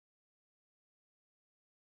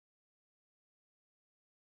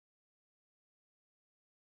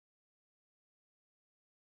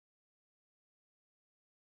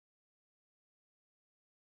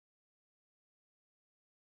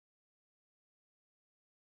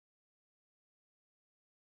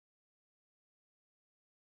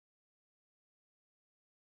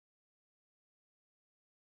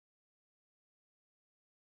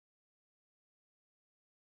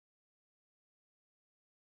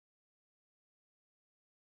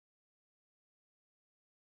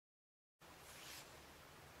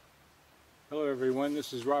everyone,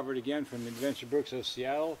 this is Robert again from Adventure Books of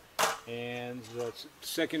Seattle, and the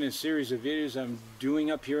second in a series of videos I'm doing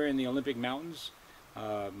up here in the Olympic Mountains.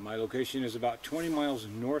 My location is about 20 miles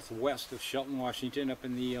northwest of Shelton, Washington, up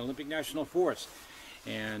in the Olympic National Forest.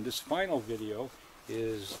 And this final video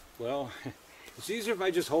is, well, it's easier if I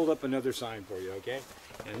just hold up another sign for you, okay?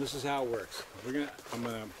 And this is how it works. Then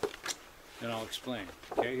I'll explain.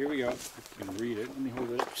 Okay, here we go. You can read it. Let me hold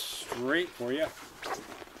it up straight for you.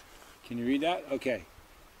 Can you read that? Okay.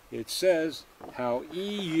 It says how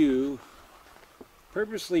EU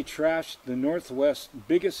purposely trashed the Northwest's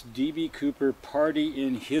biggest D.B. Cooper party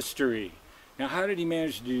in history. Now, how did he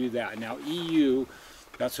manage to do that? Now, EU,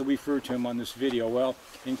 that's what we refer to him on this video. Well,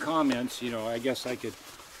 in comments, you know, I guess I could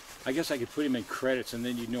put him in credits, and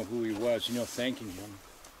then you'd know who he was, you know, thanking him.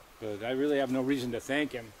 But I really have no reason to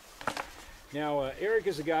thank him. Now, Eric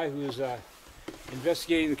is a guy who's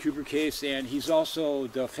investigating the Cooper case, and he's also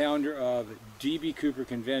the founder of D.B. Cooper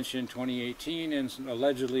Convention 2018, and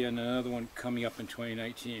allegedly another one coming up in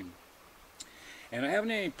 2019. And I haven't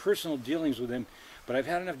had any personal dealings with him, but I've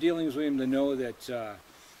had enough dealings with him to know that,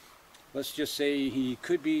 let's just say he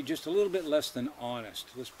could be just a little bit less than honest.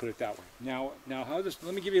 Let's put it that way. Now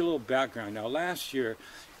let me give you a little background. Now, last year,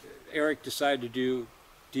 Eric decided to do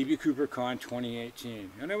D.B. Cooper Con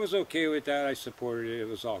 2018, and I was okay with that. I supported it. It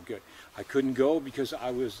was all good. I couldn't go because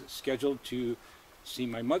I was scheduled to see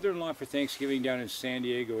my mother-in-law for Thanksgiving down in San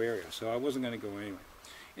Diego area, so I wasn't going to go anyway.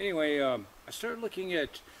 Anyway, I started looking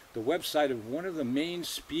at the website of one of the main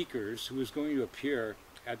speakers who was going to appear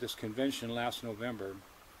at this convention last November,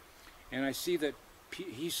 and I see that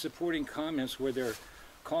he's supporting comments where they're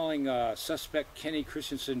calling suspect Kenny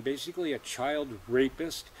Christensen basically a child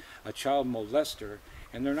rapist, a child molester,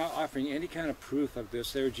 and they're not offering any kind of proof of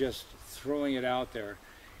this. They're just throwing it out there.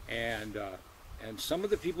 And some of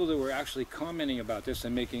the people that were actually commenting about this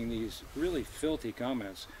and making these really filthy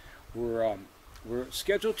comments were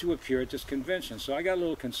scheduled to appear at this convention. So I got a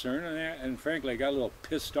little concerned, and frankly I got a little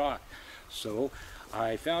pissed off. So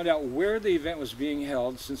I found out where the event was being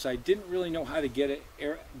held. Since I didn't really know how to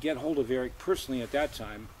get hold of Eric personally at that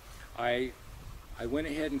time, I went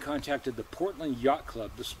ahead and contacted the Portland Yacht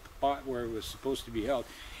Club, the spot where it was supposed to be held,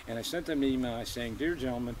 and I sent them an email saying, "Dear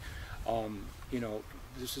gentlemen, you know,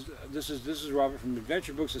 this is Robert from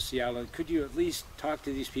Adventure Books of Seattle, and could you at least talk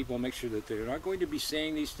to these people and make sure that they're not going to be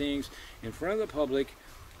saying these things in front of the public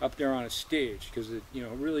up there on a stage, because it, you know,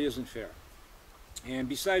 really isn't fair." And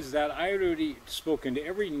besides that, I had already spoken to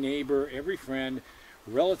every neighbor, every friend,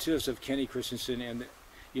 relatives of Kenny Christensen, and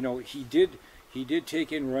you know, he did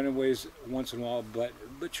take in runaways once in a while, but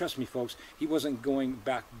trust me folks, he wasn't going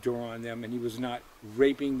back door on them, and he was not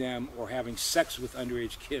raping them or having sex with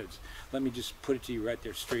underage kids. Let me just put it to you right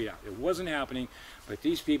there straight out. It wasn't happening, but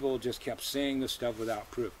these people just kept saying this stuff without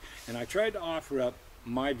proof. And I tried to offer up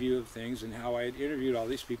my view of things and how I had interviewed all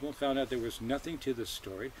these people and found out there was nothing to this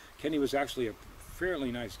story. Kenny was actually a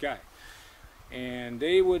fairly nice guy. And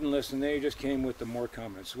they wouldn't listen. They just came with the more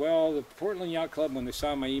comments. Well, the Portland Yacht Club, when they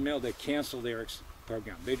saw my email, they canceled Eric's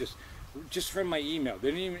program. They just from my email,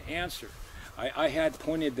 they didn't even answer. I had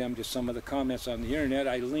pointed them to some of the comments on the internet.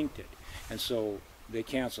 I linked it, and so they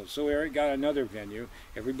canceled. So Eric got another venue.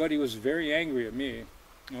 Everybody was very angry at me.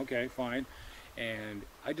 Okay, fine. And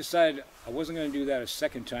I decided I wasn't going to do that a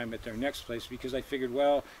second time at their next place, because I figured,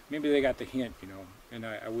 well, maybe they got the hint, you know, and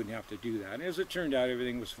I wouldn't have to do that. And as it turned out,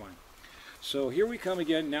 everything was fine. So here we come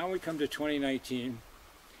again. Now we come to 2019,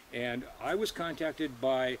 and I was contacted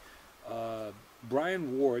by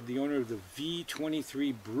Brian Ward, the owner of the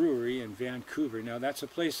V23 Brewery in Vancouver. Now that's a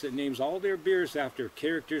place that names all their beers after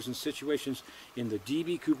characters and situations in the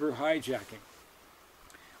D.B. Cooper hijacking.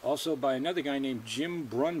 Also by another guy named Jim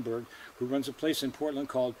Brunberg, who runs a place in Portland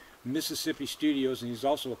called Mississippi Studios, and he's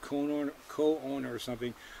also a co-owner or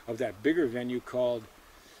something of that bigger venue called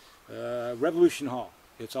Revolution Hall.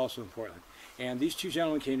 It's also in Portland. And these two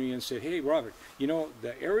gentlemen came to me and said, "Hey Robert, you know,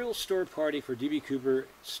 the aerial store party for D.B. Cooper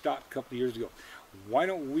stopped a couple of years ago.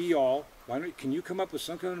 Can you come up with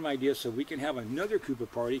some kind of idea so we can have another Cooper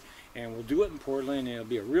party, and we'll do it in Portland, and it'll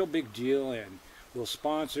be a real big deal, and we'll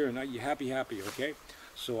sponsor, and you happy, okay?"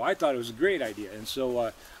 So I thought it was a great idea, and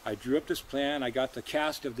so I drew up this plan. I got the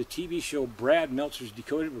cast of the TV show Brad Meltzer's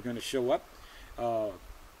Decoded were going to show up.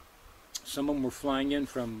 Some of them were flying in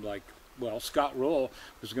from, like, well, Scott Roll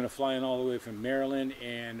was going to fly in all the way from Maryland,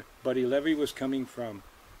 and Buddy Levy was coming from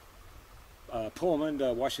Pullman,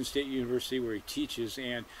 Washington State University, where he teaches,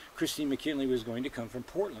 and Christine McKinley was going to come from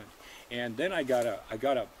Portland. And then I got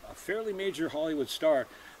a fairly major Hollywood star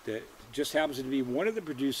that just happens to be one of the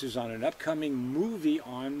producers on an upcoming movie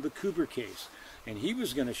on the Cooper case, and he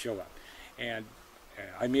was going to show up. And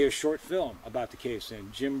I made a short film about the case,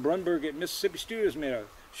 and Jim Brunberg at Mississippi Studios made a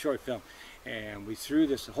short film, and we threw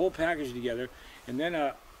this whole package together. And then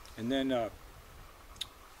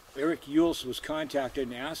Eric Ulis was contacted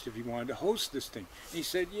and asked if he wanted to host this thing. And he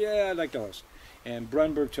said, yeah, I'd like to host. And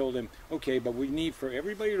Brunberg told him, okay, but we need for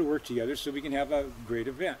everybody to work together so we can have a great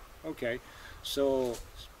event. Okay, so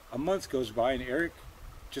a month goes by and Eric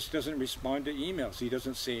just doesn't respond to emails. He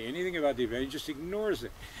doesn't say anything about the event. He just ignores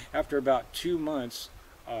it. After about 2 months,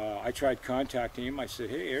 I tried contacting him. I said,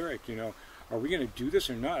 hey, Eric, you know, are we going to do this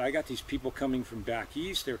or not? I got these people coming from back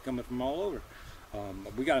east. They're coming from all over.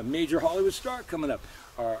 We got a major Hollywood star coming up.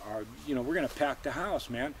 You know, we're going to pack the house,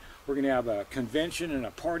 man. We're going to have a convention and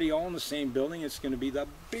a party all in the same building. It's going to be the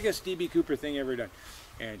biggest D.B. Cooper thing ever done.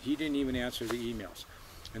 And he didn't even answer the emails.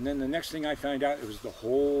 And then the next thing I found out, it was the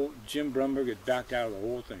whole Jim Brunberg had backed out of the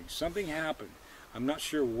whole thing. Something happened. I'm not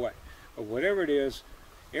sure what. But whatever it is,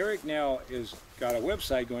 Eric now is got a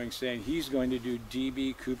website going saying he's going to do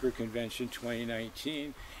D.B. Cooper Convention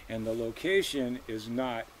 2019. And the location is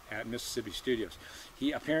not at Mississippi Studios.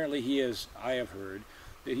 Apparently he is, I have heard,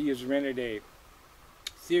 that he has rented a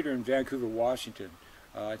theater in Vancouver, Washington.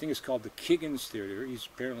 I think it's called the Kiggins Theater.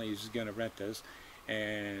 Apparently he's going to rent this,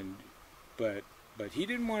 but he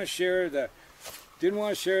didn't want to share the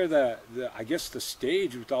I guess the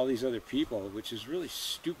stage with all these other people, which is really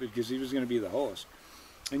stupid because he was going to be the host,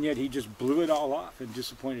 and yet he just blew it all off and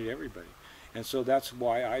disappointed everybody. And so that's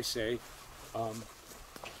why I say, let's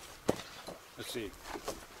see.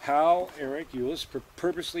 How Eric Ulis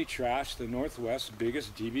purposely trashed the Northwest's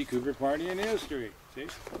biggest D.B. Cooper party in history. See?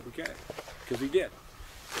 Okay. Because he did.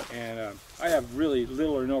 And I have really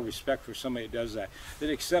little or no respect for somebody that does that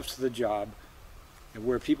accepts the job, and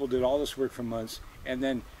where people did all this work for months, and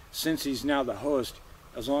then since he's now the host,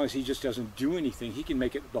 as long as he just doesn't do anything, he can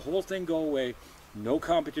make the whole thing go away, no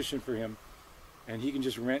competition for him, and he can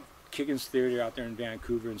just rent Kiggins Theater out there in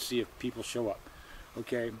Vancouver and see if people show up.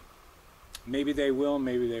 Okay? Maybe they will,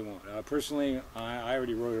 maybe they won't. Personally, I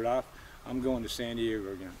already wrote it off. I'm going to San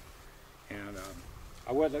Diego again. And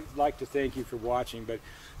I would like to thank you for watching, but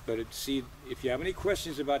see, if you have any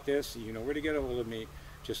questions about this, you know where to get a hold of me.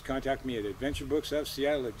 Just contact me at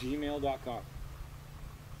adventurebooksofseattle@gmail.com.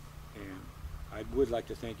 And I would like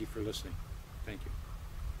to thank you for listening. Thank you.